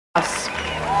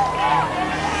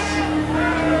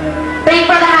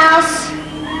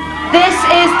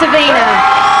Serena.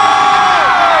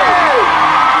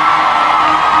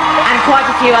 And quite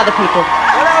a few other people.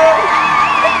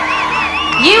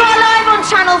 You are live on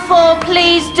Channel 4,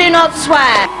 please do not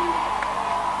swear.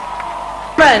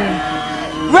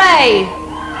 Ray,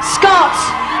 Scott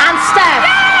and Steph.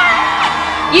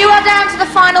 You are down to the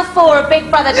final four of Big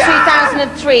Brother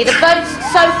 2003. The votes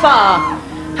so far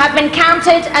have been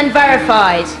counted and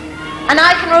verified. And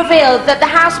I can reveal that the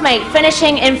housemate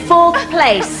finishing in 4th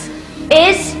place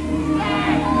is...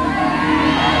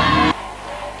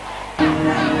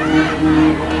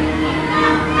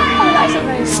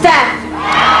 Steph.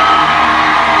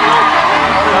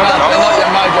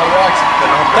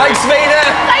 Thanks, Mina.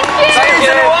 Thank you. See you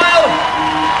in a while.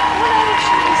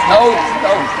 No.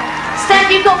 Steph,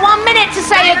 you've got 1 minute to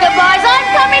say your goodbyes. I'm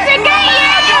coming to get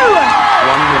you. 1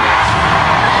 minute.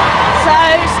 So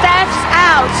Steph's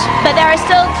out, but there are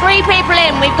still 3 people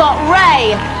in. We've got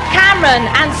Ray,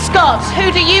 Cameron, and Scott.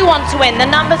 Who do you want to win?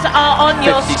 The numbers are on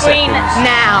your screen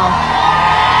now.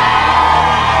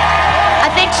 I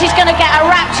think she's going to get a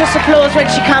rapturous applause when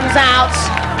she comes out.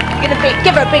 You're going to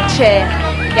give her a big cheer.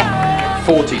 Yeah.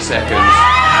 40 seconds.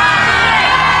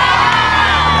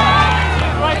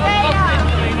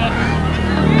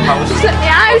 Just let me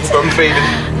out. I'm feeling.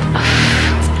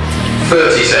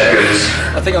 30 seconds.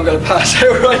 I think I'm going to pass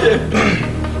out right here.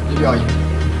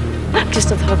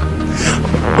 Just a hug.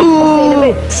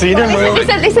 Ooh. See them.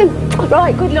 Listen.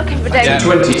 Right, good luck, everybody. Yeah.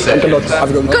 20 seconds. Have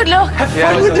a good night. Good luck.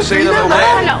 Yeah, see you in a little bit.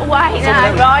 Oh, not wait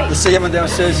now, right. We'll see everyone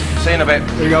downstairs. See you in a bit.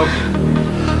 Here we go.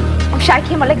 I'm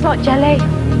shaking, my legs like jelly.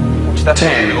 10, 9,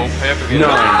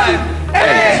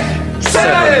 8,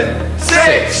 7,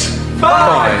 6,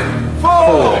 5,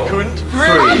 4, 3,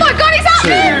 Oh my God, it's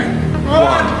happening!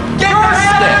 1. Get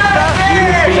Steph, you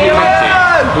have been evicted.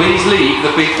 Please leave the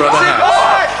Big Brother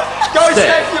house. Go, Steph,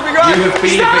 Steph, you'll be right. you have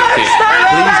been evicted.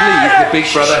 Please leave the Big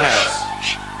Brother house.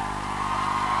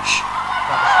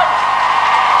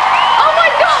 Oh my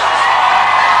God!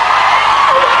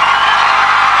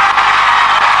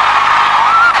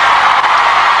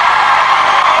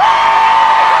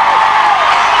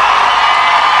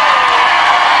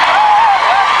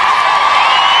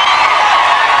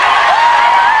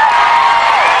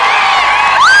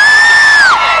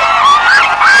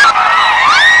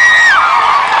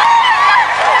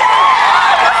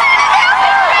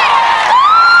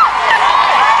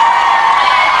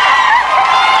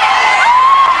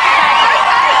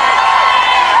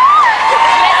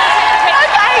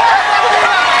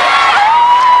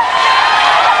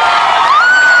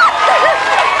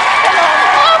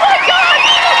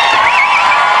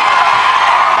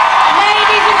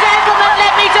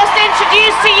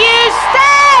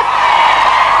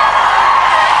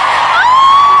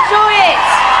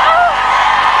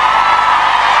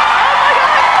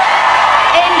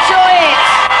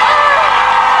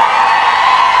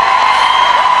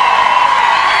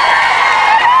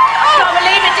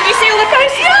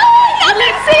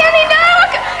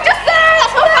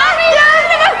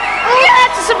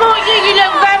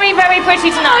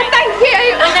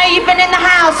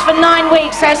 For 9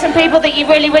 weeks, there's some people that you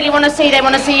really, really want to see. They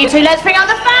want to see you too. Let's bring out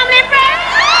the family and friends.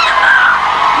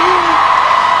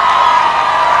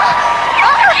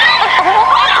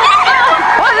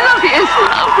 I love you.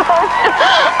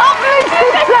 Oh,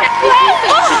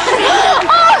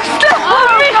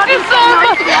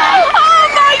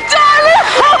 my darling.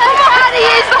 Daddy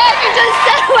is working just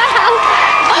so well.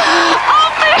 Oh,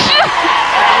 miss you.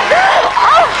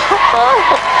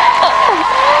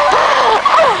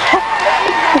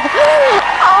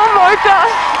 Oh my God!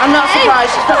 I'm not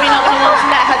surprised. She's probably not going to want to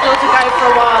let her daughter go for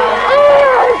a while.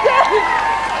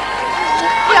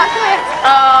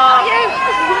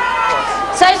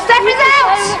 So Steph is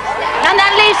out, and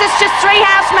that leaves us just 3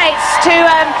 housemates to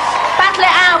battle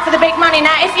it out for the big money.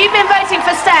 Now, if you've been voting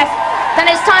for Steph, then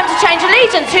it's time to change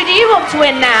allegiance. Who do you want to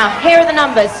win now? Here are the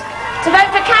numbers. To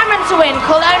vote for Cameron to win,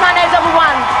 call 09011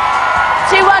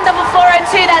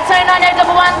 21402, that's 09011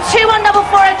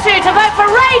 21402. To vote for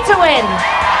Ray to win,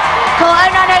 call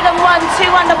 09011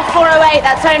 21408,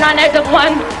 that's 09011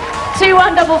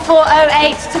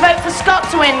 21408. To vote for Scott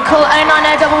to win, call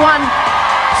 09011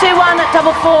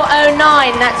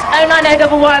 214409, that's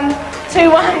 09011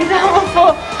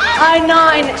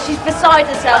 214409. She's beside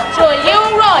herself. Joy, you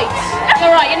all right?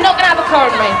 You're right, you're not going to have a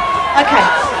coronary. Okay.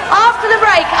 After the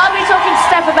break, I'll be talking to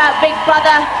Steph about Big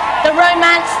Brother, the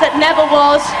romance that never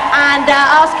was, and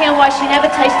asking her why she never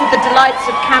tasted the delights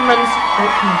of Cameron's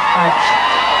oatmeal fudge.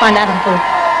 Find out on full.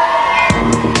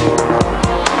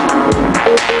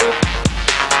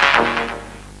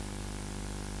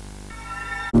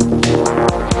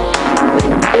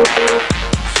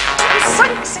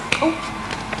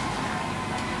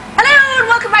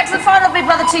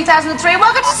 2003.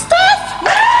 Welcome to Steph!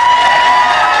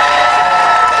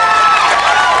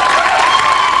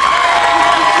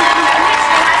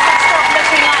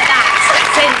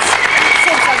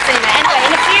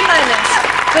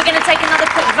 We're going to take another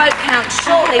quick vote count.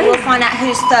 Shortly, we'll find out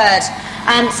who's third.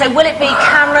 So will it be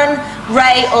Cameron,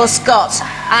 Ray or Scott?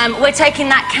 We're taking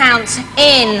that count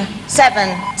in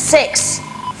 7, 6,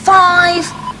 5,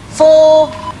 4,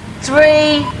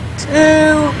 3,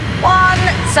 2, 1.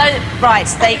 So, right,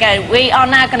 there you go. We are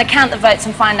now going to count the votes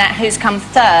and find out who's come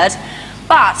third.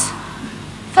 But,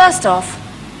 first off,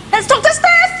 let's talk to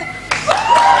Steph! You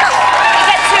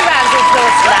get 2 rounds of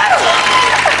applause for that.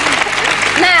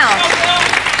 Now,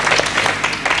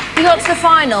 you got to the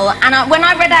final, and when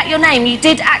I read out your name, you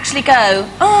did actually go,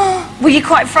 oh, were you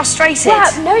quite frustrated?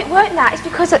 Yeah, no, it weren't that. It's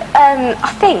because, I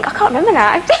can't remember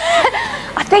now.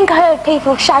 I think I heard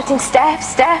people shouting, Steph,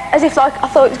 Steph, as if, like, I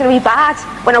thought it was going to be bad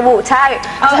when I walked out.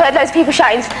 I heard loads of people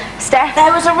shouting, Steph.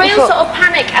 There was a real sort of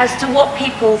panic as to what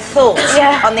people thought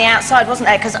on the outside, wasn't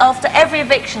there? Because after every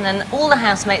eviction, and all the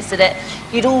housemates did it,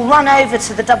 you'd all run over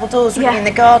to the double doors in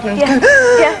the garden and go,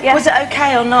 was it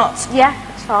okay or not? Yeah.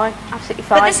 Fine, absolutely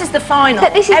fine. But this is the final.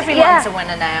 Everyone's a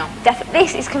winner now. Definitely,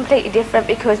 this is completely different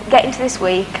because getting to this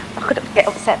week, I could get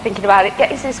upset thinking about it.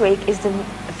 Getting to this week is the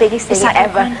biggest thing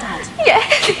ever. Yeah.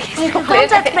 Your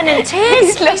granddad's been in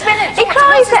tears. He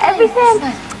cries at everything.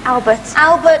 Albert.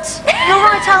 You're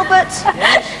right, Albert.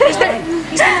 He's been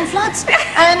in floods.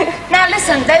 Now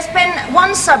listen, there's been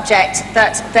one subject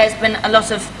that there's been a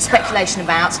lot of speculation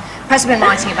about. Press have been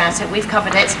writing about it. We've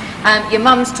covered it. Your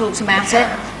mum's talked about it.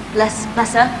 Bless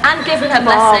her, and given her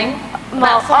blessing.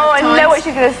 Mom. Oh, I know what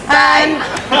she's going to say.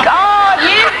 God,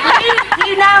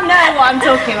 you now know what I'm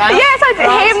talking about. Yes, I did.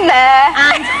 Him there.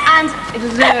 And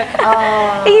look.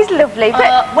 Oh. He's lovely.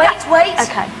 But wait.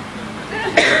 Okay.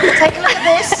 Take a look at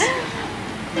this.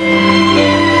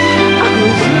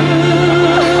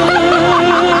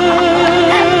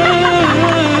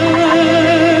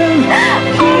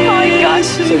 Oh my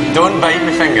gosh. Don't bite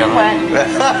my finger.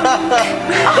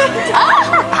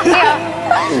 Yeah.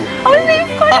 Oh, isn't it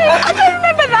funny? I don't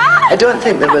remember that. I don't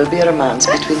think there will be a romance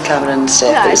between Cameron and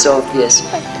Steph, but it's obvious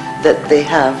that they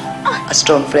have a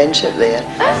strong friendship there.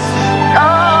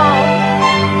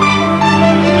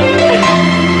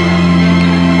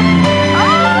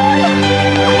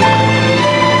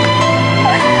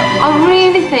 I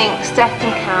really think Steph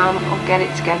and Cam will get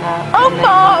it together. Oh,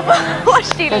 Mom! What's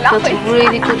she They've got laughing? a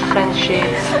really good friendship.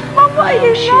 Mom, what are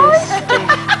you She is doing?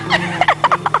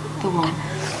 the one.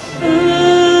 Oh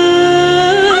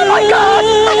my God!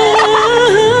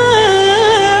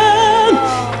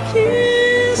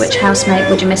 Which housemate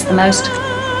would you miss the most?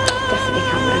 Definitely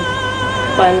Cameron.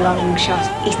 By a long shot.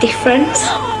 He's different.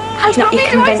 He's not your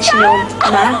conventional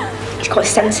man. He's quite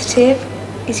sensitive.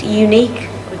 He's unique.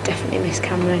 I would definitely miss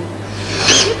Cameron.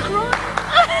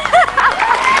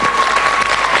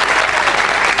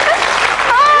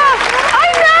 I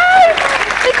know!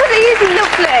 Because he is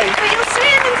lovely. But you'll see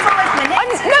him in 5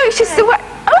 minutes. No, it's just the way...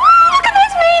 Oh, look at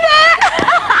this, me there!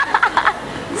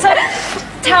 So,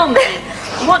 tell me,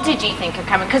 what did you think of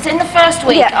Cameron? Because in the first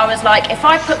week, I was like, if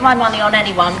I put my money on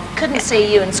anyone, couldn't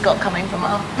see you and Scott coming from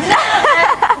home.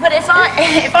 But if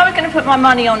I were going to put my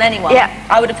money on anyone,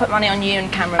 I would have put money on you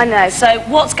and Cameron. I know. So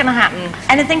what's going to happen?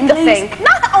 Anything? Nothing.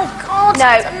 No. Oh God.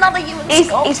 No. It's another you and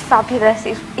Scott. He's fabulous.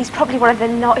 He's probably one of the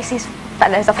nicest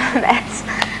fellows I've ever met.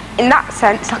 In that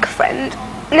sense, like a friend.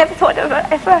 Never thought I'd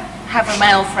ever have a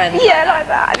male friend. Yeah, like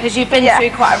that. Because you've been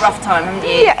through quite a rough time, haven't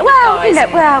you? Yeah. Well, you know,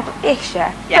 ish,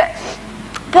 yeah.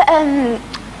 But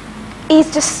he's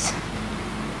just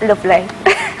lovely.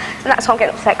 And that's why I'm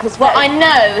getting upset because... Well, I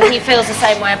know he feels the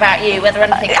same way about you, whether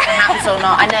anything ever happens or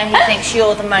not. I know he thinks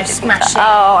you're the most smashing.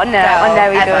 Oh, no, I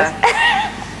know he does.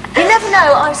 You never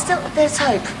know. There's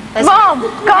hope. There's Mom,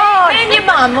 hope. God! Me and your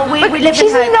mum, we live in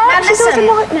hope. She's a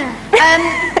nightmare.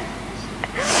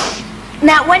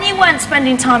 Now, when you weren't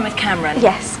spending time with Cameron...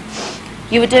 Yes.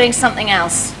 You were doing something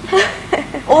else.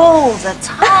 All the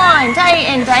time, day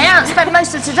in, day out. Spent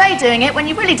most of today doing it when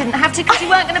you really didn't have to because you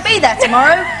weren't going to be there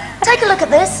tomorrow. Take a look at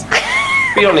this.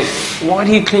 Be honest, why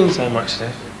do you clean so much,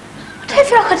 Steph? I don't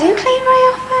feel like I do clean very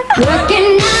often.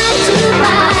 Working 9 to 5,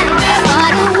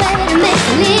 what a way to make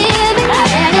a living.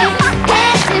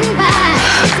 Passing by.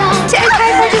 Is it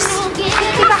okay if I just get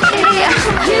back in here?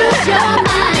 Use your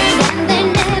mind and they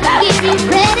never give you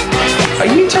credit. Are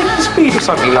you taking the speed or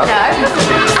something, love? No.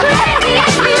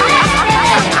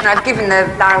 And I've given the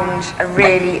lounge a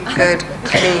really good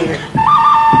clean.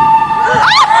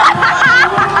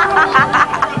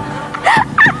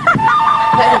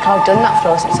 I don't think I've done that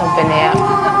floor since I've been here.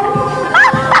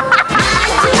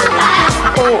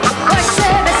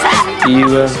 Oh.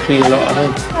 you clean a lot at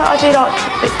home? I do like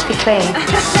it to be clean.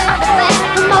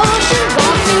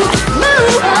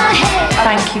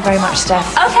 Thank you very much,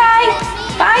 Steph. Okay,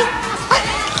 bye.